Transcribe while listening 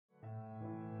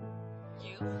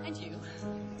And you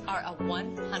are a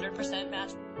 100%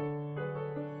 match.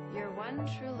 Your one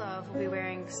true love will be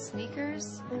wearing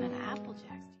sneakers and an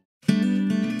Applejack.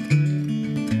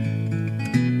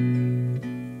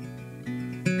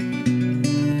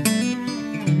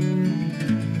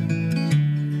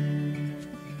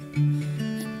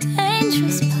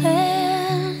 Dangerous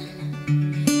plan,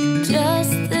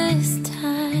 just this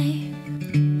time.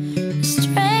 A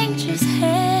stranger's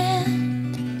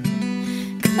hand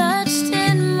clutched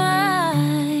in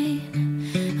mine.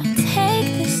 I'll take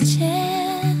this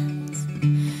chance,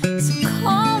 so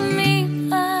call me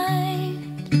mine.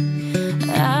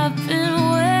 I've been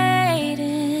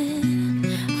waiting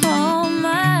all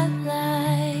my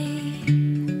life.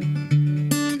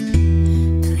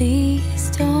 Please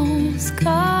don't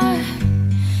scar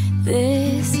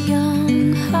this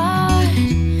young heart.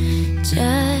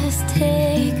 Just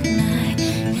take my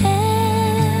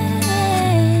hand.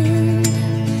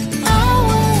 I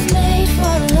was made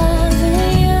for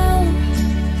loving you,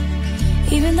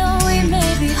 even though we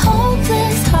may be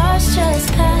hopeless, hearts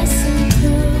just passing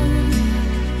through.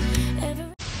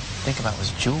 Think about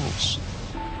was Jules.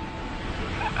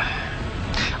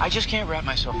 I just can't wrap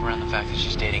myself around the fact that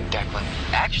she's dating Declan.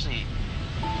 Actually,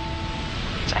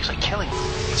 it's actually killing me.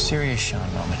 Serious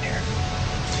Shawn moment here.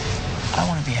 I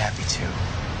want to be happy too.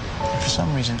 And for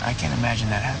some reason, I can't imagine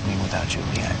that happening without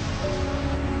Juliet.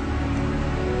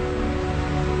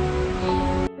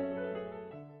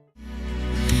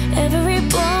 Every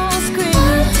ball screaming, I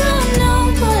don't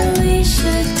know what we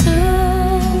should do.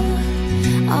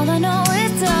 All I know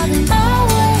is, darling, I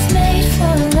was made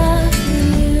for loving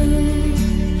you.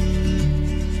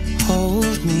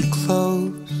 Hold me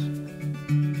close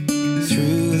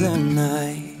through the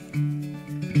night.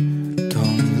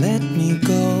 Don't let me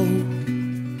go.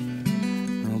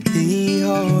 I'll be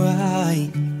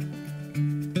alright.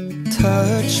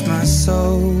 Touch my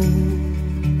soul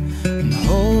and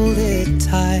hold it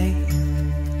tight.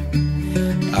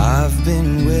 I've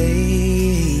been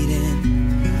waiting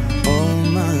all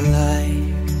my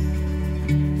life.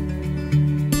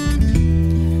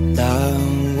 I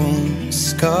won't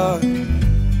scar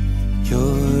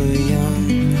your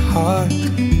young heart.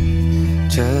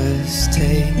 Just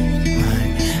take my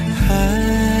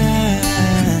hand,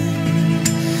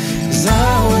 'cause I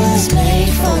was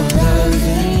made for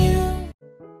loving you.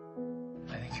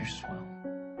 I think you're swell.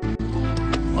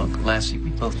 Look, Lassie, we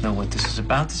both know what this is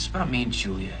about. This is about me and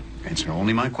Juliet. Answer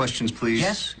only my questions, please.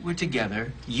 Yes, we're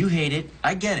together. You hate it.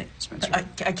 I get it. Spencer.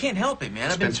 I can't help it,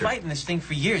 man. I've been Spencer. fighting this thing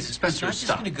for years. It's Spencer, not just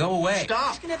stop. going to go away. Stop. I'm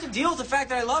just going to have to deal with the fact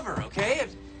that I love her, okay?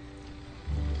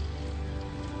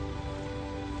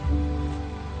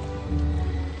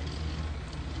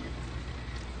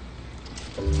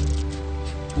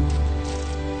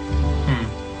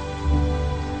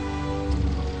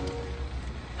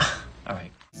 All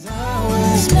right. I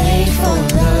was made for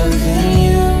loving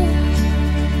you,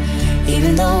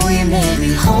 Even though we may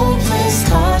be hopeless,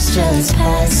 hearts just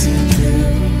passing through.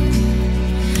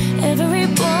 Every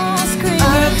ball screaming,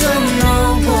 I don't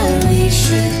know what we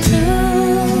should do.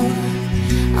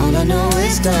 All I know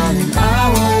is, darling,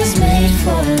 I was made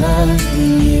for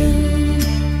loving you.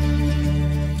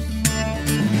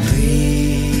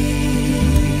 Please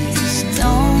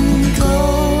don't go.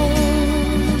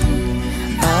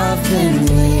 I've been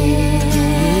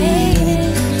waiting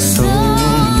so long.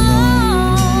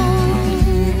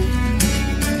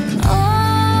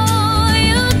 Oh,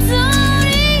 you don't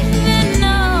even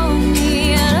know me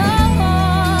at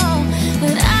all,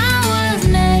 but I was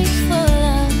made for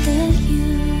loving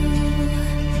you.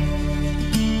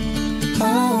 I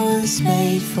was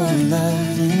made for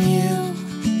loving you.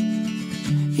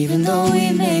 Even though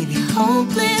we may be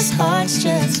hopeless, hearts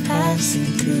just passing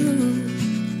through.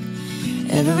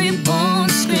 Every bone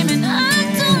screaming, I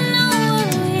don't know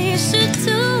what we should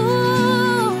do.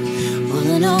 All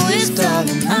I know is,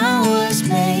 darling, I was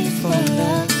made for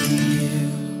loving you.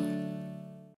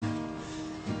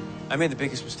 I made the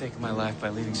biggest mistake of my life by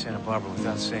leaving Santa Barbara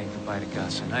without saying goodbye to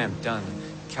Gus, and I am done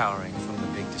cowering from the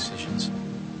big decisions.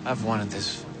 I've wanted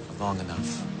this for long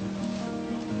enough.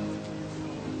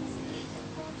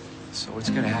 So what's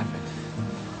gonna happen?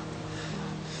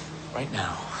 Right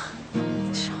now.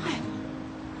 Shawn,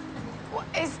 what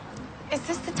is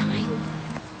this the time?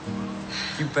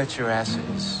 You bet your ass it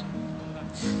is.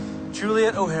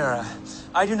 Juliet O'Hara,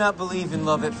 I do not believe in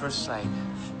love at first sight,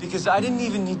 because I didn't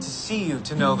even need to see you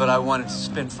to know that I wanted to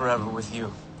spend forever with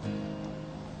you.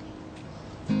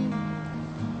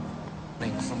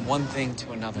 From one thing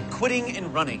to another, quitting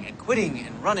and running, and quitting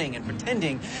and running, and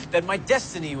pretending that my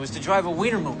destiny was to drive a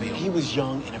Wienermobile. He was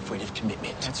young and afraid of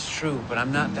commitment. That's true, but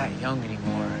I'm not that young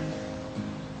anymore.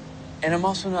 And I'm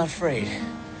also not afraid.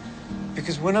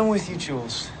 Because when I'm with you,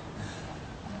 Jules,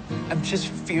 I'm just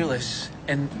fearless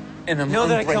and I'm know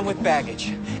that I come with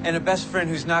baggage and a best friend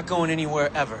who's not going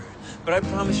anywhere ever. But I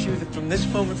promise you that from this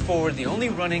moment forward, the only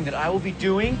running that I will be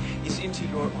doing is into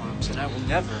your arms, and I will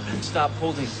never stop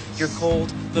holding your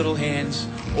cold little hands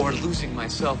or losing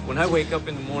myself when I wake up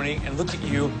in the morning and look at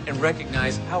you and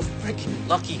recognize how freaking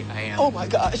lucky I am. Oh my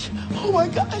gosh,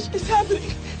 it's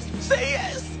happening. Say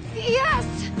yes.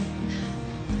 Yes!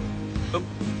 Oh,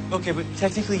 okay, but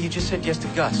technically you just said yes to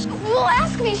Gus. Well,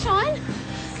 ask me, Shawn.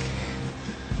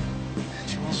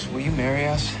 Jules, will you marry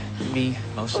us? Me,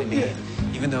 mostly me.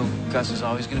 Even though Gus is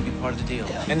always going to be part of the deal.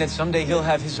 Yeah. And that someday he'll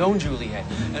have his own Juliet.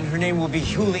 And her name will be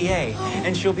Juliet.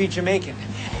 And she'll be Jamaican.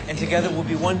 And together we'll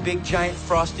be one big, giant,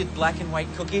 frosted, black and white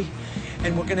cookie.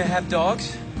 And we're going to have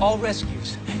dogs, all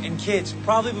rescues. And kids,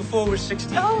 probably before we're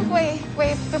 60. Oh, wait,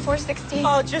 before 60?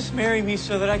 Oh, just marry me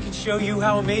so that I can show you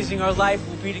how amazing our life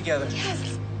will be together.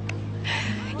 Yes.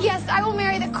 Yes, I will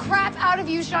marry the crap out of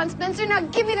you, Shawn Spencer. Now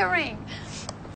give me the ring.